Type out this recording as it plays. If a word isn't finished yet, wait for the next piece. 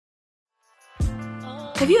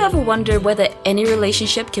Have you ever wondered whether any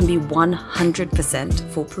relationship can be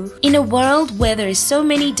 100% foolproof? In a world where there is so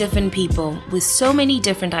many different people with so many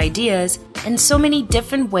different ideas and so many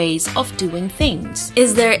different ways of doing things,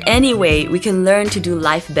 is there any way we can learn to do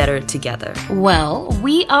life better together? well,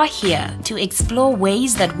 we are here to explore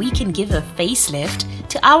ways that we can give a facelift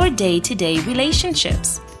to our day-to-day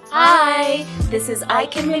relationships. Hi, this is I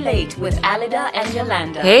Can Relate with Alida and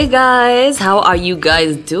Yolanda. Hey guys, how are you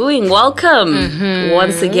guys doing? Welcome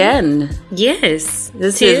once again. Yes,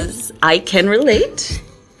 This is I Can Relate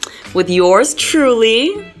with yours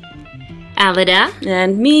truly Alida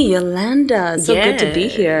and me, Yolanda. So good to be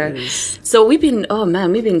here. So we've been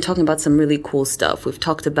talking about some really cool stuff. We've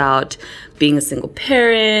talked about being a single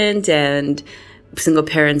parent and single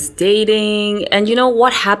parents dating. And you know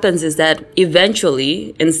what happens is that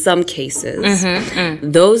eventually, in some cases,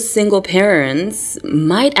 those single parents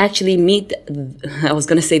might actually meet, I was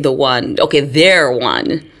going to say the one, okay, their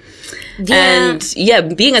one. Yeah. And yeah,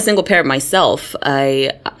 being a single parent myself,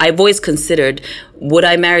 I've always considered, would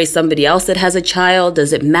I marry somebody else that has a child?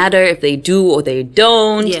 Does it matter if they do or they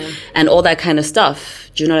don't? Yeah. And all that kind of stuff.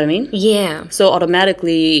 Do you know what I mean? Yeah. So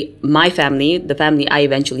automatically, my family, the family I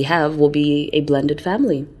eventually have, will be a blended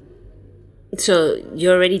family. So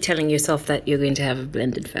you're already telling yourself that you're going to have a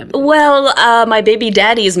blended family. Well, my baby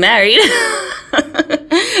daddy is married.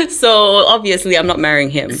 So obviously I'm not marrying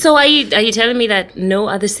him. So are you telling me that no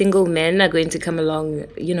other single men are going to come along,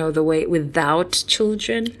 the way without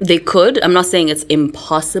children? They could. I'm not saying it's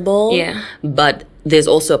impossible. Yeah. But there's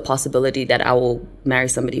also a possibility that I will marry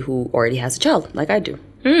somebody who already has a child, like I do.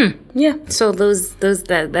 Yeah. So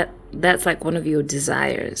that's like one of your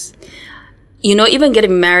desires. Even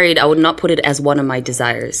getting married, I would not put it as one of my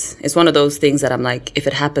desires. It's one of those things that I'm like, if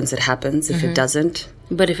it happens, it happens. If it doesn't,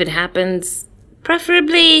 But if it happens,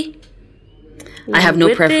 preferably I have no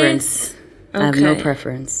with preference. I have no Okay.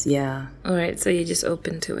 preference. Yeah. All right, so you're just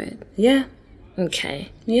open to it. Yeah.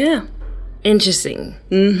 Okay. Yeah. Interesting.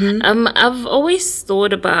 I've always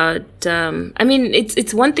thought about.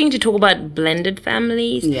 It's one thing to talk about blended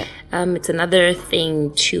families. Yeah. It's another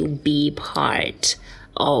thing to be part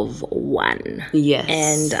of one. Yes.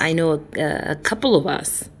 And I know a couple of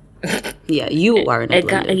us. Yeah. You are in a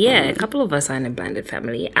blended A couple of us are in a blended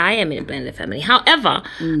family. I am in a blended family. However,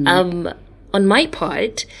 on my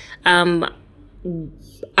part, I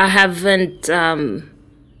haven't.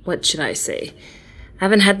 What should I say? I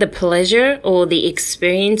haven't had the pleasure or the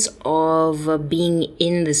experience of being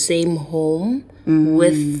in the same home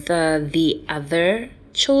with the other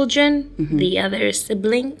children, the other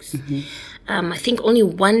siblings. I think only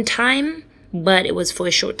one time, but it was for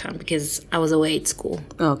a short time because I was away at school.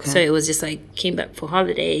 Okay. So it was just like came back for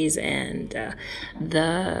holidays, and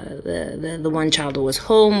the one child who was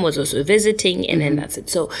home was also visiting, and then that's it.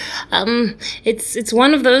 So it's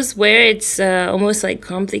one of those where it's almost like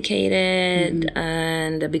complicated,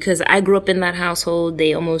 and because I grew up in that household,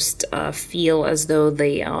 they almost feel as though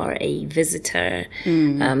they are a visitor.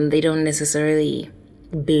 They don't necessarily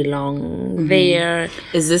belong there.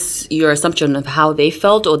 Is this your assumption of how they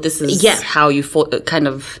felt, or this is how you kind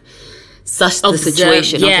of sussed the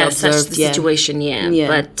situation? Yeah, okay, such the situation, Yeah.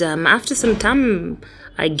 But after some time,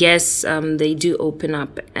 I guess they do open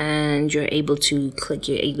up and you're able to click,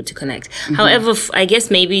 you're able to connect. However, I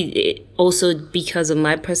guess maybe also because of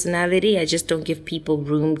my personality, I just don't give people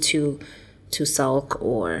room to sulk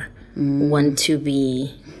or want to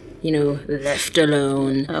be left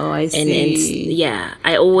alone. Oh, I see. And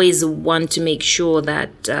I always want to make sure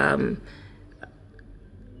that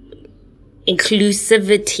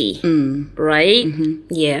inclusivity, right?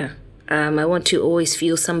 Yeah. I want to always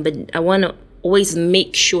feel I want to always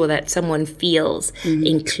make sure that someone feels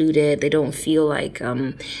included. They don't feel like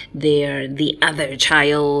they're the other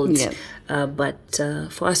child. Yeah. But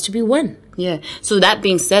for us to be one. Yeah. So that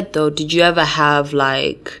being said, though, did you ever have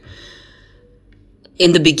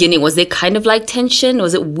in the beginning, was there kind of like tension?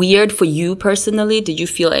 Was it weird for you personally? Did you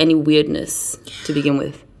feel any weirdness to begin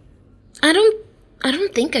with? I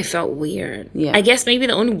don't think I felt weird. Yeah. I guess maybe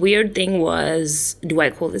the only weird thing was, do I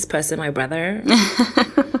call this person my brother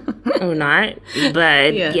or not?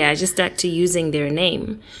 But I just stuck to using their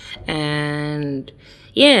name. And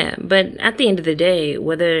but at the end of the day,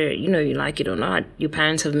 whether you like it or not, your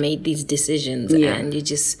parents have made these decisions, and you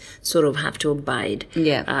just sort of have to abide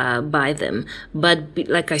by them. But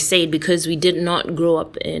like I said, because we did not grow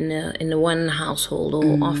up in a one household,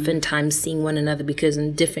 or oftentimes seeing one another because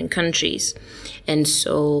in different countries, and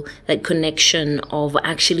so that connection of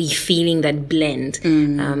actually feeling that blend,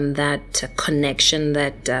 that connection,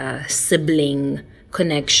 that sibling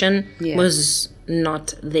connection was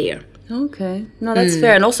not there. Okay, no, that's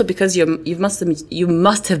fair, and also because you must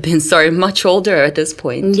have been much older at this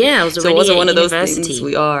point. Yeah, I was already so it wasn't one of those university. things.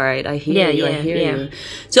 We are right. I hear you. I hear you.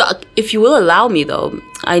 So, if you will allow me, though,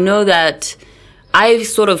 I know that I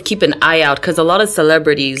sort of keep an eye out because a lot of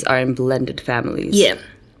celebrities are in blended families. Yeah.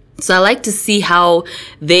 So I like to see how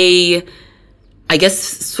they, I guess,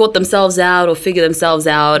 sort themselves out or figure themselves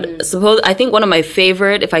out. I think one of my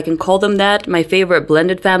favorite, if I can call them that, my favorite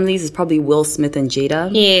blended families is probably Will Smith and Jada.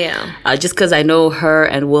 Yeah. Just because I know her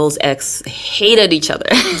and Will's ex hated each other.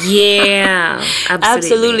 Yeah,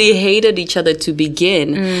 absolutely hated each other to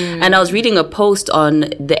begin. And I was reading a post on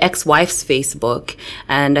the ex-wife's Facebook,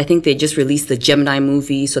 and I think they just released the Gemini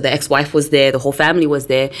movie. So the ex-wife was there, the whole family was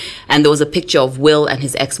there, and there was a picture of Will and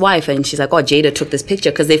his ex-wife, and she's like, "Oh, Jada took this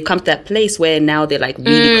picture," because they've come to that place where now they're like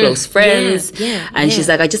really close friends. And she's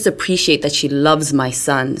like, "I just appreciate that she loves my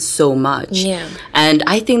son so much." Yeah. And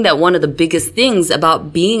I think that one of the biggest things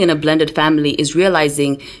about being in a blended family is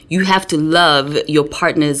realizing you have to love your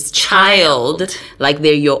partner's child like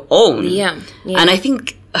they're your own. Yeah. And I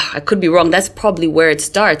think, I could be wrong, that's probably where it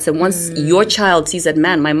starts. And once your child sees that,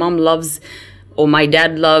 man, my mom loves or my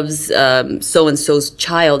dad loves so-and-so's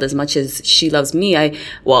child as much as she loves me,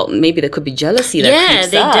 maybe there could be jealousy that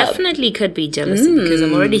creeps up. Definitely could be jealousy because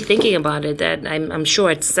I'm already thinking about it, that I'm sure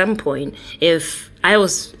at some point if I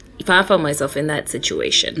found myself in that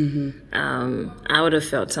situation, I would have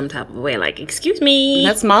felt some type of way, like, excuse me.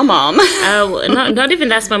 That's my mom. not even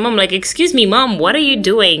that's my mom. Like, excuse me, mom, what are you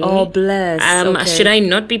doing? Oh, bless. Okay. Should I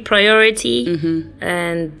not be priority?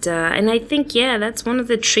 And I think, that's one of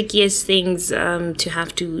the trickiest things to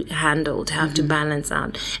have to handle, to have to balance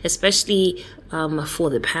out, especially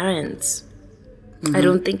for the parents. I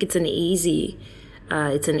don't think it's an easy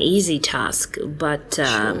task, but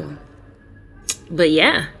Sure. But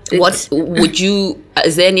yeah. Is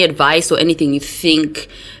there any advice or anything you think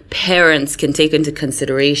parents can take into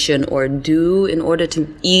consideration or do in order to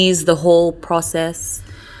ease the whole process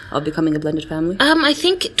of becoming a blended family? I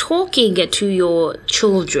think talking to your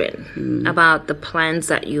children about the plans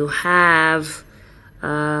that you have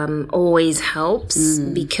always helps,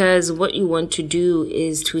 because what you want to do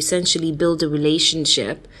is to essentially build a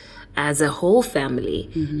relationship as a whole family.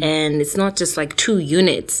 And it's not just like two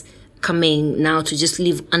units coming now to just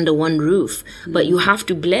live under one roof, but you have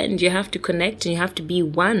to blend, you have to connect, and you have to be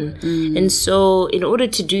one. And so in order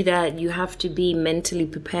to do that, you have to be mentally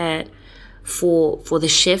prepared for the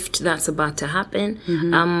shift that's about to happen.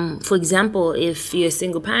 For example, if you're a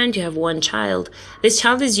single parent, you have one child, this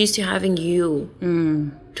child is used to having you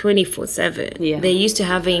 24/7. They're used to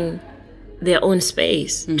having their own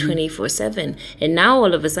space 24/7, and now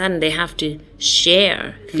all of a sudden they have to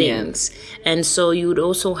share things. And so you would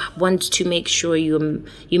also want to make sure you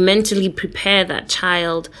mentally prepare that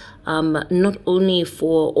child, not only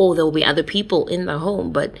for there will be other people in the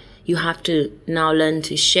home, but you have to now learn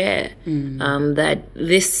to share that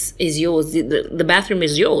this is yours, the bathroom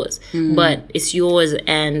is yours, but it's yours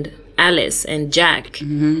and Alice and Jack,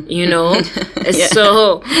 you know.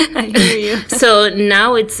 So I hear you. So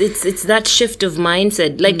now it's that shift of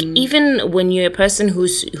mindset. Like even when you're a person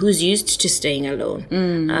who's used to staying alone,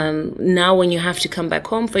 now when you have to come back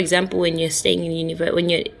home, for example, when you're staying in when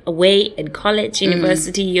you're away at college,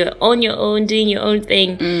 university, you're on your own doing your own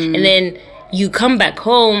thing, and then you come back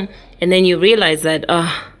home and then you realize that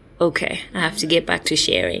okay, I have to get back to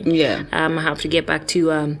sharing. I have to get back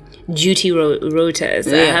to duty rotas.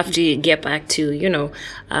 I have to get back to,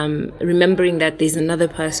 remembering that there's another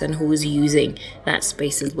person who is using that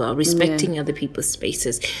space as well, respecting other people's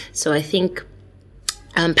spaces. So I think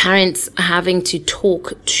parents having to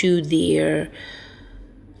talk to their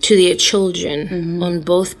children on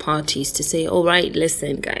both parties to say, all right,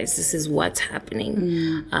 listen, guys, this is what's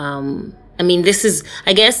happening. I mean, this is,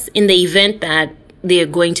 I guess, in the event that they're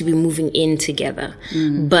going to be moving in together.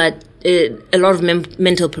 But a lot of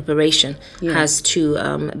mental preparation has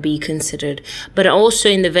to be considered. But also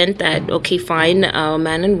in the event that, okay, fine,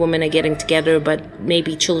 man and woman are getting together, but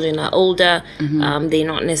maybe children are older, they're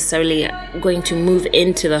not necessarily going to move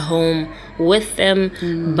into the home with them,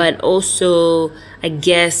 but also, I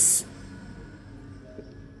guess,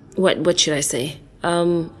 what should I say?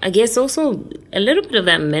 I guess also a little bit of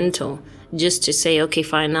that mental, just to say, okay,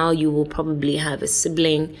 fine, now you will probably have a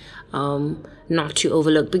sibling, not to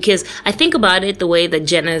overlook. Because I think about it the way the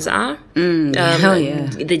Jenners are.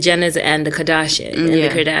 The Jenners and the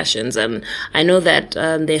Kardashians. I know that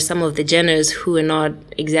there's some of the Jenners who are not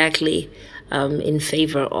exactly in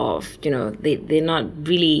favor of, they're not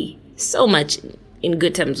really so much in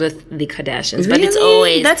good terms with the Kardashians, really? But it's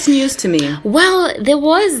always that's news to me. Well, there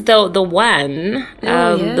was the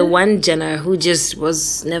one Jenner who just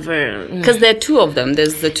was never, because there are two of them.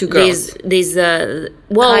 There's the two girls. There's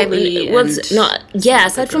Kylie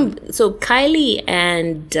aside from Kylie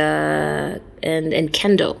and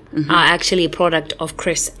Kendall are actually a product of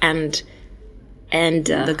Kris and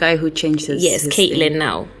the guy who changed his Caitlyn thing.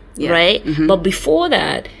 now, right? But before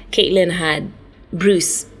that, Caitlyn had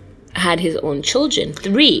Bruce had his own children,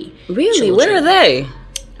 3. Really? Children. Where are they?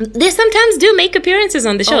 They sometimes do make appearances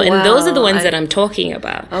on the show, and those are the ones that I'm talking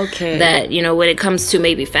about. Okay. That, when it comes to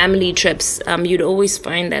maybe family trips, you'd always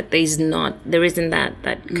find that there isn't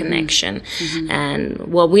that connection.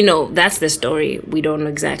 And well, we know that's the story. We don't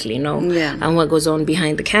exactly know what goes on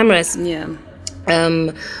behind the cameras. Yeah.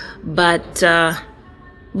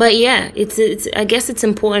 But yeah, it's I guess it's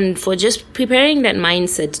important for just preparing that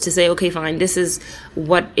mindset to say, okay, fine, this is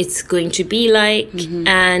what it's going to be like.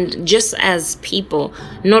 And just as people,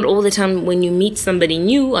 not all the time when you meet somebody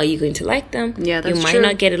new are you going to like them. Yeah, that's You might true.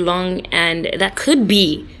 not get along, and that could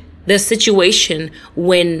be the situation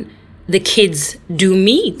when the kids do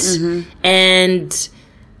meet. And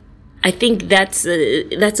I think that's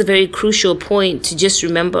a very crucial point to just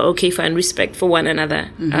remember, okay, find respect for one another.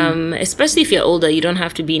 Especially if you're older, you don't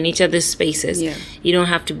have to be in each other's spaces. Yeah. You don't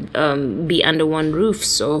have to be under one roof.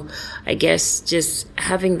 So I guess just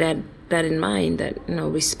having that in mind, that,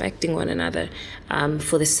 respecting one another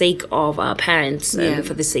for the sake of our parents and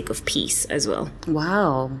for the sake of peace as well.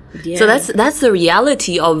 Wow. Yeah. So that's the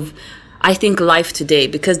reality of, I think, life today,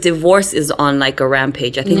 because divorce is on like a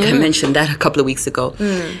rampage. I think I mentioned that a couple of weeks ago.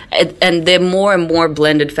 And there are more and more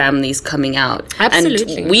blended families coming out.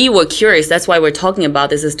 Absolutely. And we were curious. That's why we're talking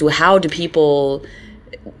about this, as to how do people,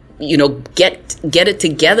 get it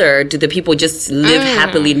together? Do the people just live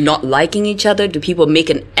happily not liking each other? Do people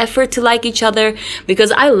make an effort to like each other?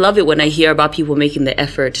 Because I love it when I hear about people making the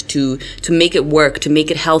effort to make it work, to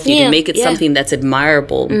make it healthy, to make it something that's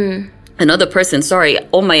admirable. Another person, sorry,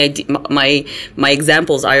 all my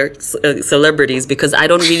examples are celebrities, because I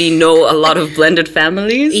don't really know a lot of blended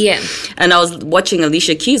families. Yeah. And I was watching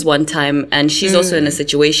Alicia Keys one time, and she's also in a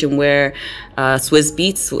situation where Swizz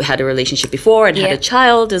Beatz had a relationship before and had a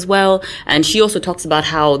child as well. And she also talks about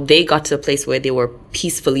how they got to a place where they were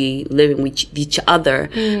peacefully living with each other,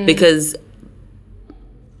 because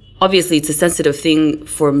obviously it's a sensitive thing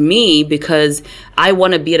for me, because I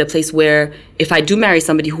want to be at a place where if I do marry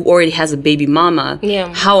somebody who already has a baby mama,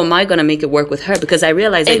 how am I going to make it work with her? Because I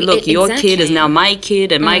realize that, look, your kid is now my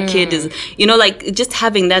kid, and my kid is, like just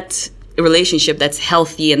having that relationship that's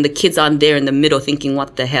healthy, and the kids aren't there in the middle thinking,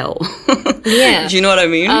 what the hell? Yeah. Do you know what I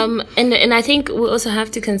mean? And I think we also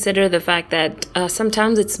have to consider the fact that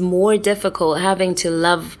sometimes it's more difficult having to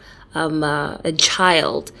love a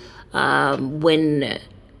child when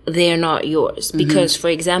they're not yours, because for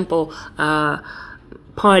example,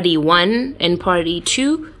 party 1 and party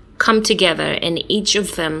 2 come together, and each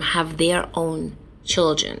of them have their own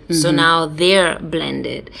children. So now they're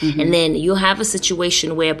blended, and then you have a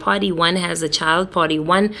situation where party 1 has a child, party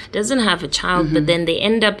 1 doesn't have a child, but then they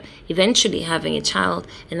end up eventually having a child,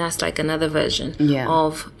 and that's like another version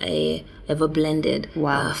of a blended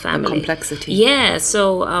family. The complexity. Yeah,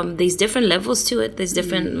 so there's different levels to it. There's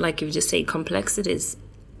different, like you just say, complexities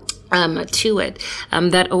to it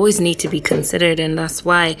that always need to be considered. And that's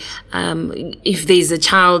why if there's a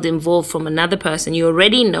child involved from another person, you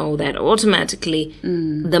already know that automatically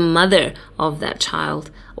the mother of that child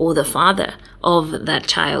or the father of that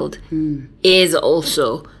child is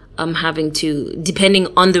also having to, depending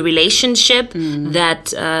on the relationship that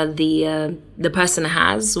the person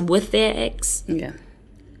has with their ex,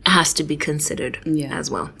 has to be considered as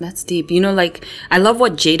well. That's deep. I love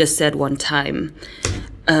what Jada said one time,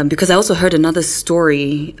 because I also heard another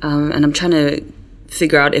story, and I'm trying to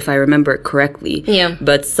figure out if I remember it correctly. Yeah.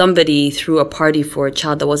 But somebody threw a party for a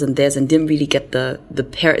child that wasn't theirs and didn't really get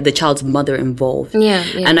the child's mother involved. Yeah.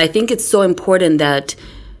 And I think it's so important that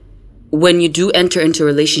when you do enter into a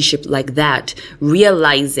relationship like that,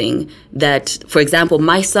 realizing that, for example,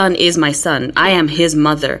 my son is my son. I am his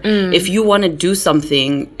mother. If you want to do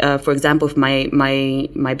something, for example, if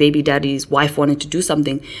my baby daddy's wife wanted to do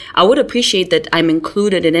something, I would appreciate that I'm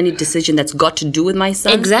included in any decision that's got to do with my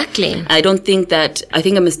son. Exactly. I think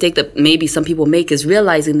a mistake that maybe some people make is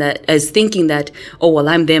realizing that, as thinking that, oh, well,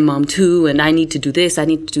 I'm their mom too, and I need to do this, I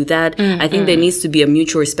need to do that. I think there needs to be a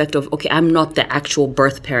mutual respect of, okay, I'm not the actual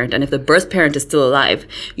birth parent. And if the birth parent is still alive,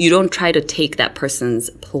 you don't try to take that person's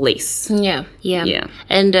place. Yeah.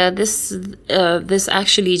 And this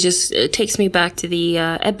actually just takes me back to the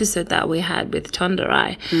episode that we had with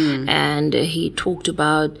Tondarai, and he talked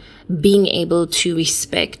about being able to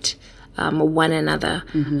respect one another.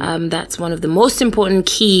 That's one of the most important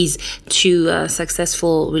keys to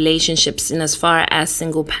successful relationships, in as far as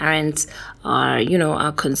single parents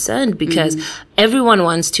are concerned, because everyone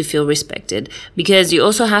wants to feel respected. Because you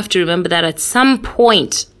also have to remember that at some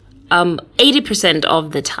point, 80%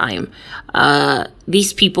 of the time,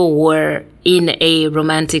 these people were in a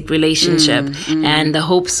romantic relationship, and the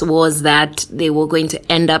hopes was that they were going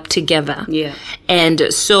to end up together. Yeah.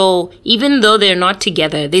 And so even though they're not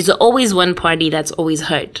together, there's always one party that's always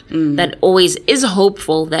hurt, that always is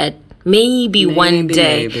hopeful that maybe one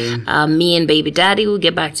day me and baby daddy will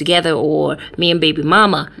get back together, or me and baby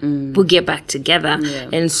mama will get back together. Yeah.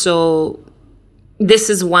 And so this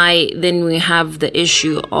is why then we have the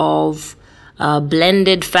issue of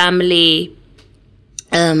blended family.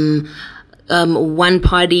 One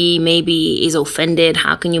party maybe is offended.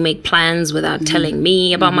 How can you make plans without telling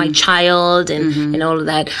me about my child and all of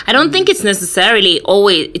that? I don't think it's necessarily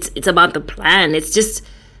always, it's about the plan. It's just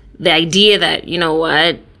the idea that, you know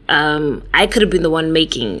what, I could have been the one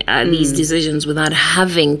making these decisions without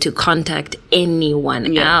having to contact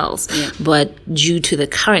anyone else. Yeah. But due to the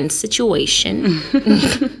current situation,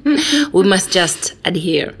 we must just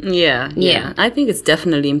adhere. Yeah. I think it's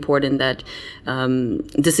definitely important that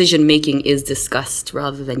decision making is discussed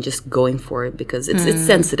rather than just going for it, because it's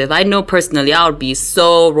sensitive. I know personally I would be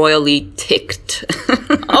so royally ticked.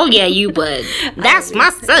 Oh yeah, you would. That's my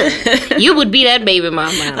son. You would be that baby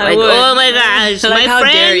mama. Like, oh my gosh, like, my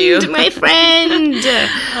friend, my friend.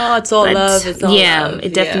 Oh, it's all love. It's all love.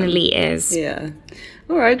 It definitely is. Yeah.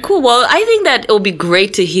 All right, cool. Well, I think that it'll be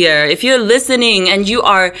great to hear if you're listening and you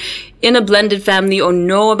are in a blended family or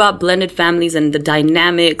know about blended families and the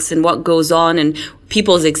dynamics and what goes on and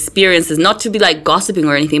people's experiences, not to be like gossiping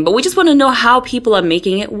or anything, but we just want to know how people are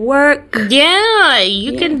making it work. Yeah,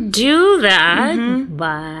 you can do that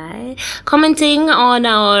by commenting on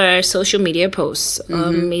our social media posts,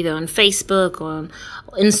 either on Facebook or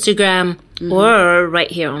Instagram, or right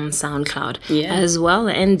here on SoundCloud as well.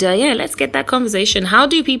 And let's get that conversation. How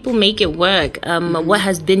do people make it work? What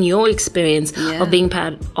has been your experience of being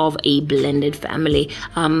part of a blended family?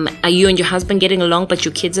 Are you and your husband getting along but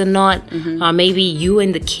your kids are not? Or maybe you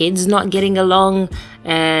and the kids not getting along?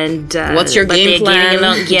 And what's your game plan?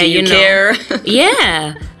 Yeah, do you care?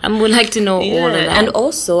 Yeah, I would like to know all of that. And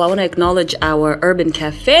also, I want to acknowledge our Urban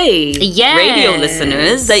Cafe radio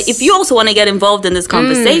listeners. That if you also want to get involved in this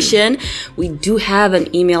conversation, we do have an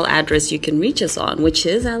email address you can reach us on, which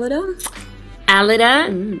is Alida?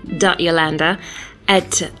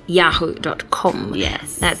 Alida.Yolanda@yahoo.com.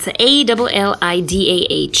 Yes. That's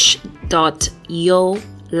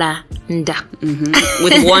ALLIDAH.Yolanda.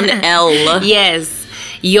 With one L. Yes.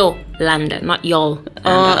 Yolanda, not Yol.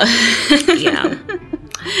 Yeah.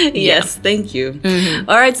 Yes, thank you.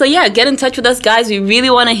 All right, so get in touch with us, guys. We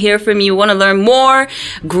really want to hear from you. We want to learn more,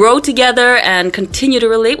 grow together, and continue to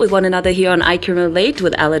relate with one another here on I Can Relate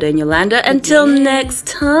with Alida and Yolanda. Until next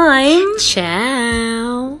time. Ciao.